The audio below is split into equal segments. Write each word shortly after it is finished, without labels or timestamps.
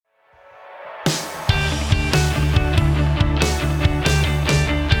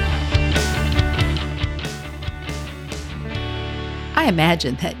I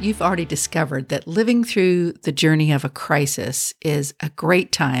imagine that you've already discovered that living through the journey of a crisis is a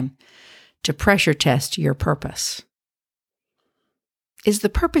great time to pressure test your purpose. Is the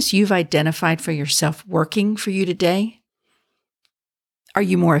purpose you've identified for yourself working for you today? Are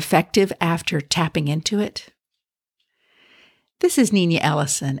you more effective after tapping into it? This is Nina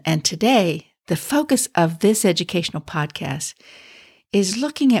Ellison, and today the focus of this educational podcast is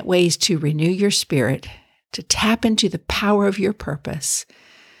looking at ways to renew your spirit, to tap into the power of your purpose,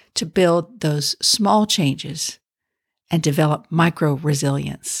 to build those small changes and develop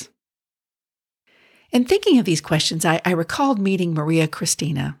micro-resilience. In thinking of these questions, I recalled meeting Maria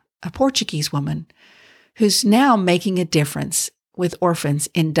Cristina, a Portuguese woman who's now making a difference with orphans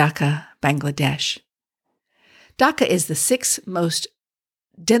in Dhaka, Bangladesh. Dhaka is the sixth most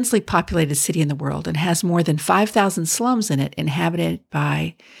densely populated city in the world and has more than 5,000 slums in it, inhabited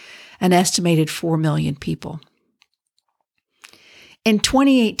by an estimated 4 million people. In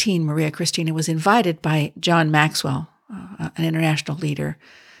 2018, Maria Cristina was invited by John Maxwell, an international leader,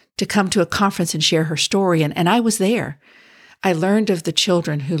 to come to a conference and share her story, and I was there. I learned of the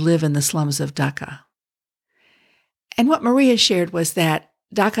children who live in the slums of Dhaka. And what Maria shared was that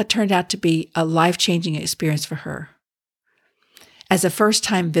Dhaka turned out to be a life-changing experience for her. As a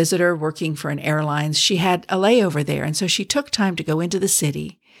first-time visitor working for an airlines, she had a layover there, and so she took time to go into the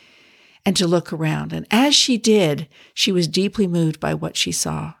city and to look around. And as she did, she was deeply moved by what she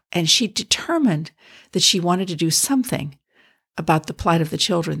saw, and she determined that she wanted to do something about the plight of the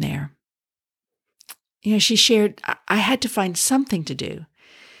children there. She shared, I had to find something to do.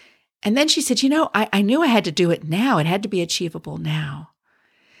 And then she said, I knew I had to do it now. It had to be achievable now.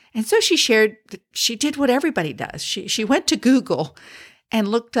 And so she shared that she did what everybody does. She went to Google and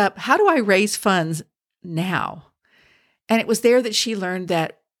looked up, how do I raise funds now? And it was there that she learned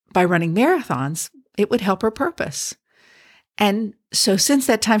that by running marathons, it would help her purpose. And so since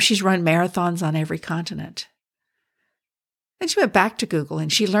that time, she's run marathons on every continent. Then she went back to Google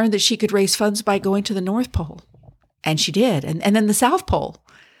and she learned that she could raise funds by going to the North Pole. And she did. And then the South Pole.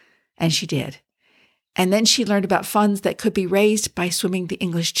 And she did. And then she learned about funds that could be raised by swimming the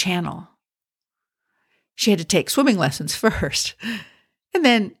English Channel. She had to take swimming lessons first. And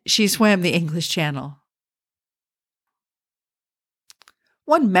then she swam the English Channel.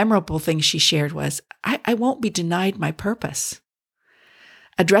 One memorable thing she shared was, I won't be denied my purpose.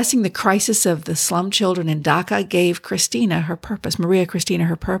 Addressing the crisis of the slum children in Dhaka gave Cristina her purpose, Maria Cristina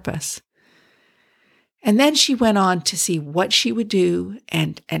her purpose. And then she went on to see what she would do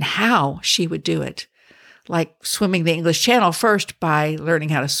and how she would do it, like swimming the English Channel first by learning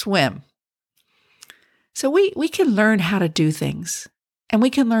how to swim. So we can learn how to do things, and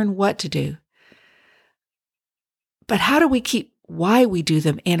we can learn what to do. But how do we keep why we do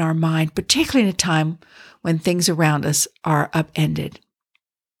them in our mind, particularly in a time when things around us are upended?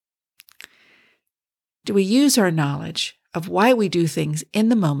 Do we use our knowledge of why we do things in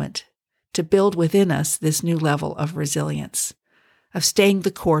the moment to build within us this new level of resilience, of staying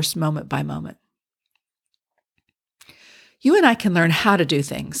the course moment by moment? You and I can learn how to do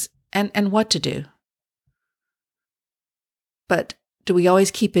things and what to do. But do we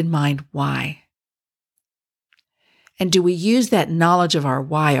always keep in mind why? And do we use that knowledge of our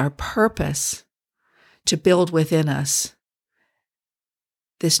why, our purpose, to build within us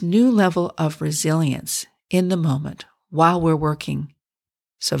this new level of resilience in the moment while we're working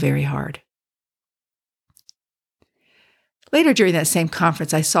so very hard? Later during that same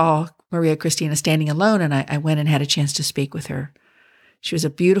conference, I saw Maria Cristina standing alone, and I went and had a chance to speak with her. She was a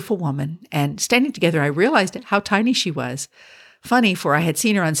beautiful woman, and standing together, I realized how tiny she was. Funny, for I had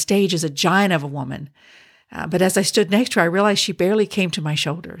seen her on stage as a giant of a woman. But as I stood next to her, I realized she barely came to my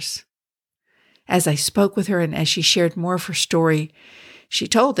shoulders. As I spoke with her and as she shared more of her story, she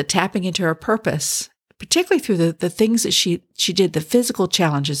told that tapping into her purpose, particularly through the things that she did, the physical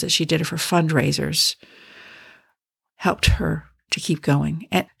challenges that she did for fundraisers, helped her to keep going.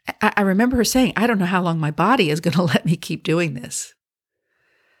 And I remember her saying, I don't know how long my body is going to let me keep doing this.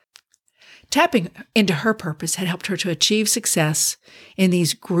 Tapping into her purpose had helped her to achieve success in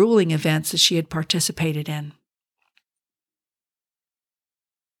these grueling events that she had participated in.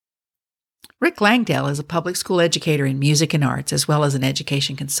 Rick Langdale is a public school educator in music and arts, as well as an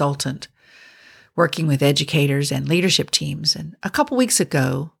education consultant, working with educators and leadership teams. And a couple weeks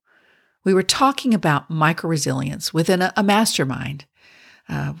ago, we were talking about micro-resilience within a mastermind.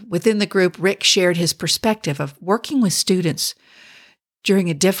 Within the group, Rick shared his perspective of working with students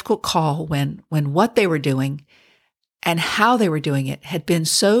during a difficult call when what they were doing and how they were doing it had been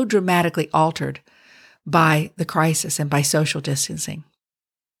so dramatically altered by the crisis and by social distancing.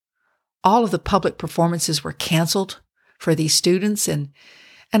 All of the public performances were canceled for these students. And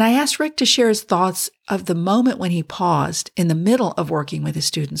I asked Rick to share his thoughts of the moment when he paused in the middle of working with his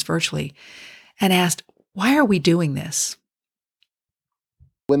students virtually and asked, why are we doing this?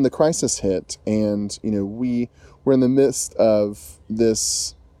 When the crisis hit and, we were in the midst of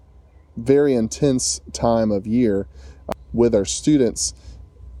this very intense time of year with our students,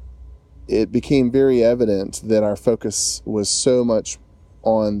 it became very evident that our focus was so much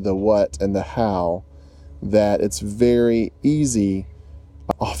on the what and the how that it's very easy,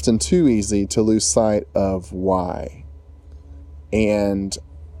 often too easy, to lose sight of why. And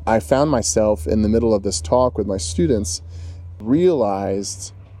I found myself in the middle of this talk with my students,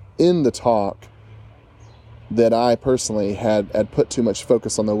 realized in the talk that I personally had put too much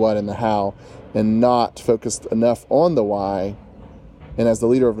focus on the what and the how and not focused enough on the why. And as the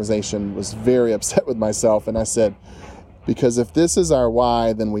leader of the organization, was very upset with myself. And I said, because if this is our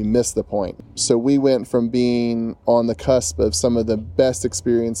why, then we miss the point. So we went from being on the cusp of some of the best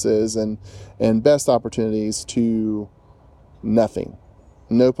experiences and best opportunities to nothing.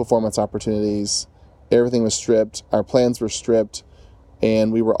 No performance opportunities. Everything was stripped. Our plans were stripped.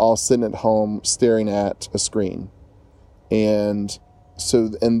 And we were all sitting at home staring at a screen. And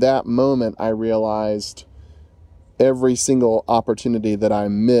so in that moment, I realized every single opportunity that I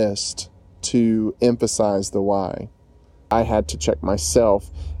missed to emphasize the why. I had to check myself,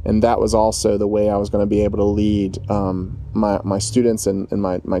 and that was also the way I was going to be able to lead my students and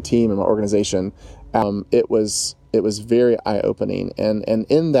my team and my organization. It was very eye-opening, and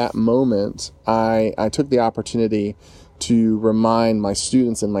in that moment, I took the opportunity to remind my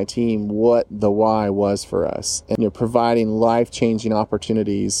students and my team what the why was for us, and providing life-changing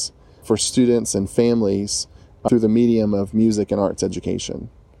opportunities for students and families through the medium of music and arts education.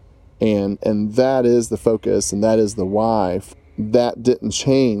 And that is the focus, and that is the why. That didn't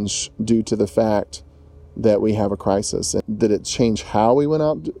change due to the fact that we have a crisis. And did it change how we went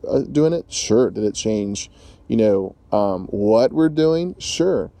out doing it? Sure. Did it change, what we're doing?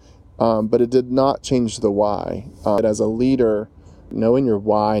 Sure. But it did not change the why. As a leader, knowing your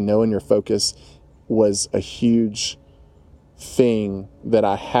why, knowing your focus was a huge thing that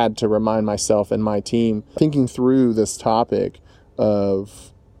I had to remind myself and my team. Thinking through this topic of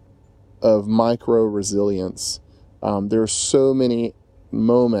micro resilience, there are so many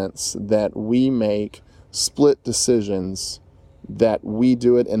moments that we make split decisions that we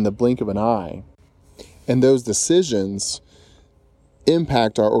do it in the blink of an eye. And those decisions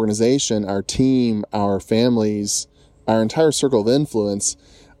impact our organization, our team, our families, our entire circle of influence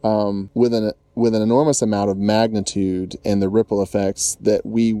with an enormous amount of magnitude and the ripple effects that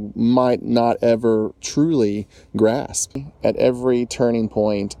we might not ever truly grasp. At every turning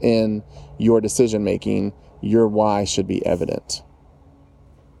point in your decision making, your why should be evident.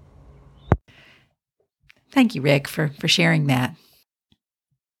 Thank you, Rick, for sharing that.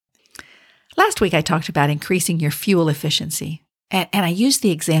 Last week, I talked about increasing your fuel efficiency, and I used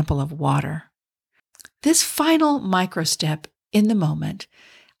the example of water. This final micro step in the moment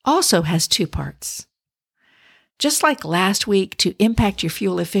also has two parts. Just like last week, to impact your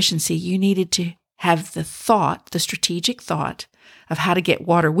fuel efficiency, you needed to have the strategic thought of how to get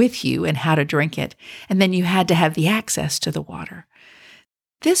water with you and how to drink it, and then you had to have the access to the water.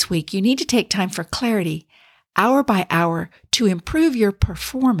 This week, you need to take time for clarity, hour by hour, to improve your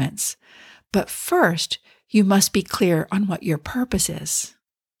performance. But first, you must be clear on what your purpose is.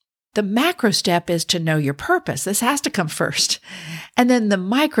 The macro step is to know your purpose. This has to come first. And then the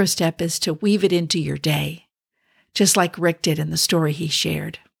micro step is to weave it into your day, just like Rick did in the story he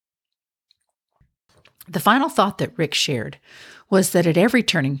shared. The final thought that Rick shared was that at every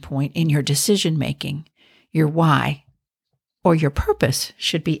turning point in your decision-making, your why or your purpose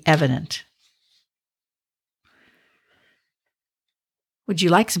should be evident. Would you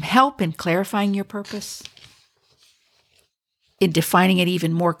like some help in clarifying your purpose? In defining it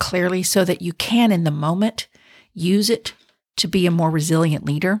even more clearly so that you can, in the moment, use it to be a more resilient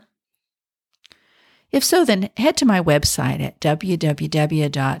leader? If so, then head to my website at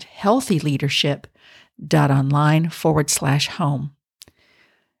www.healthyleadership.online/home.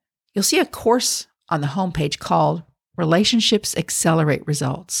 You'll see a course on the homepage called Relationships Accelerate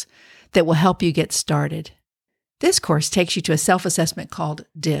Results that will help you get started. This course takes you to a self-assessment called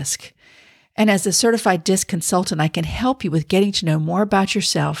DISC. And as a certified DISC consultant, I can help you with getting to know more about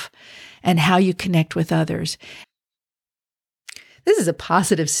yourself and how you connect with others. This is a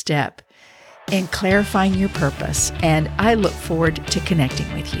positive step in clarifying your purpose, and I look forward to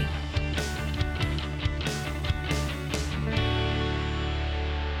connecting with you.